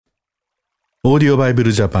オーディオバイブ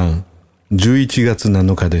ルジャパン11月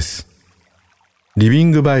7日です。リビ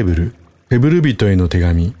ングバイブルヘブル人への手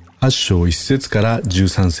紙8章1節から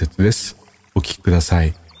13節です。お聞きくださ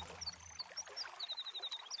い。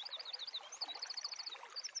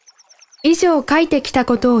以上書いてきた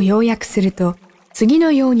ことを要約すると次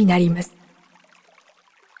のようになります。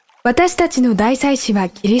私たちの大祭司は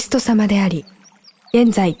キリスト様であり、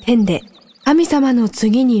現在天で神様の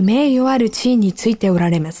次に名誉ある地位についてお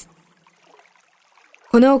られます。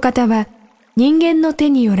このお方は人間の手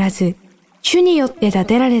によらず、主によって建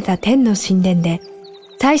てられた天の神殿で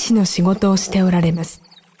祭司の仕事をしておられます。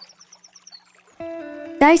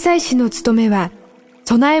大祭司の務めは、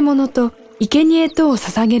供え物と生贄とを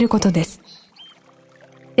捧げることです。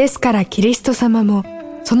ですからキリスト様も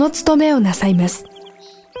その務めをなさいます。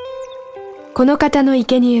この方の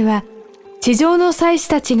生贄は、地上の祭司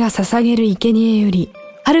たちが捧げる生贄より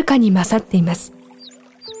はるかに勝っています。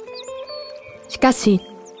しかし、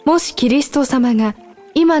もしキリスト様が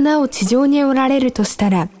今なお地上におられるとした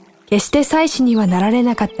ら、決して祭司にはなられ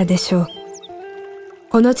なかったでしょう。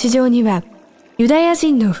この地上には、ユダヤ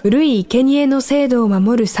人の古い生贄の制度を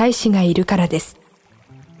守る祭司がいるからです。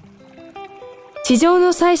地上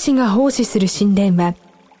の祭司が奉仕する神殿は、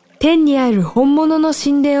天にある本物の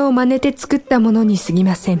神殿を真似て作ったものに過ぎ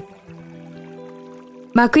ません。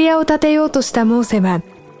幕屋を建てようとしたモーセは、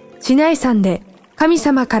シナイ山で神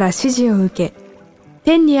様から指示を受け、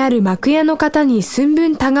天にある幕屋の方に寸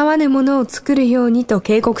分たがわぬものを作るようにと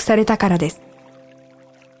警告されたからです。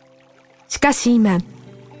しかし今、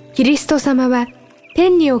キリスト様は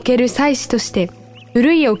天における祭司として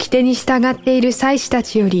古い掟に従っている祭司た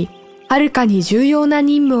ちよりはるかに重要な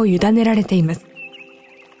任務を委ねられています。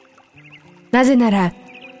なぜなら、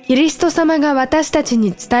キリスト様が私たち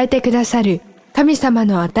に伝えてくださる神様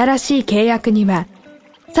の新しい契約には、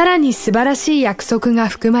さらに素晴らしい約束が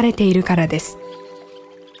含まれているからです。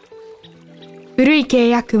古い契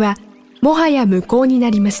約はもはや無効にな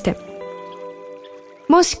りました。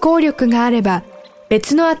もし効力があれば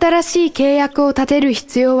別の新しい契約を立てる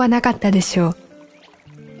必要はなかったでしょう。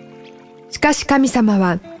しかし神様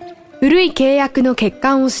は古い契約の欠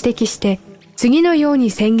陥を指摘して次のように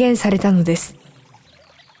宣言されたのです。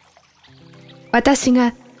私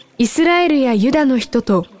がイスラエルやユダの人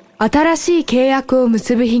と新しい契約を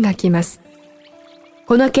結ぶ日が来ます。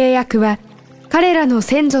この契約は彼らの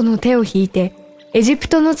先祖の手を引いてエジプ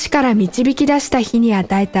トの地から導き出した日に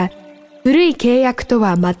与えた古い契約と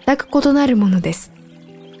は全く異なるものです。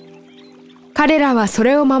彼らはそ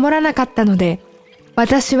れを守らなかったので、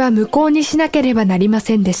私は無効にしなければなりま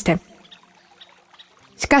せんでした。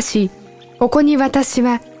しかし、ここに私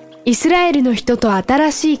はイスラエルの人と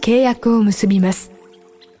新しい契約を結びます。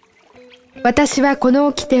私はこの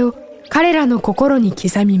掟を彼らの心に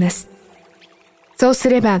刻みます。そうす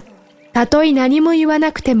れば、たとえ何も言わ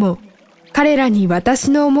なくても、彼らに私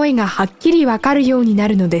の思いがはっきりわかるようにな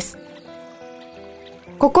るのです。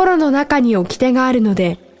心の中に掟があるの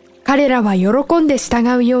で、彼らは喜んで従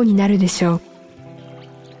うようになるでしょう。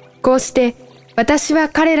こうして私は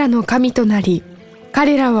彼らの神となり、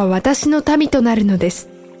彼らは私の民となるのです。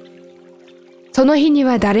その日に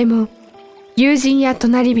は誰も友人や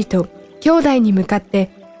隣人、兄弟に向かって、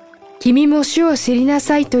君も主を知りな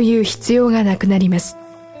さいという必要がなくなります。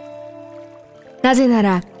なぜな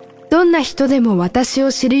ら、どんな人でも私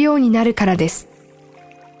を知るようになるからです。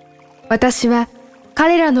私は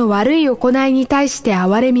彼らの悪い行いに対して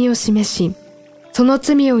憐れみを示し、その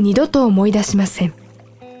罪を二度と思い出しません。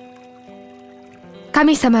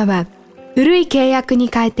神様は古い契約に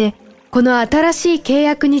変えて、この新しい契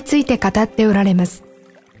約について語っておられます。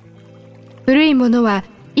古いものは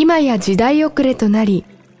今や時代遅れとなり、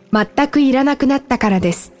全くいらなくなったから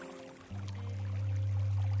です。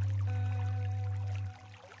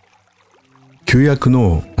旧約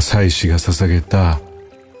の祭司が捧げた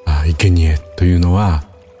生贄というのは、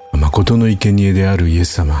誠の生贄であるイエ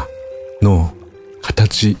ス様の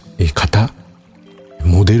型、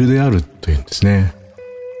モデルであるというんですね。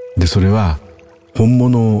で、それは本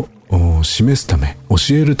物を示すため、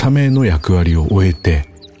教えるための役割を終えて、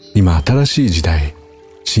今新しい時代、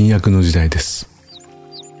新約の時代です。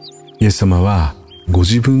イエス様はご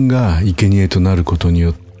自分が生贄となることに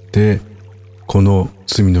よって、この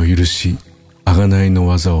罪の許し、贖いの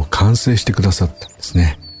技を完成してくださったんです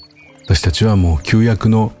ね。私たちはもう旧約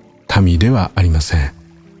の民ではありません。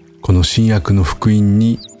この新約の福音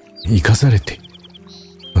に生かされてい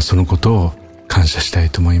る。そのことを感謝したい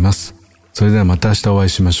と思います。それではまた明日お会い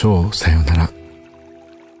しましょう。さようなら。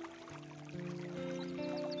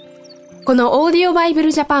このオーディオバイブ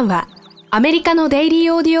ルジャパンは、アメリカのデイリ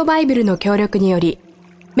ーオーディオバイブルの協力により、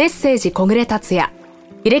メッセージ小暮達也、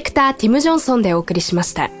ディレクターティム・ジョンソンでお送りしま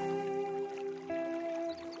した。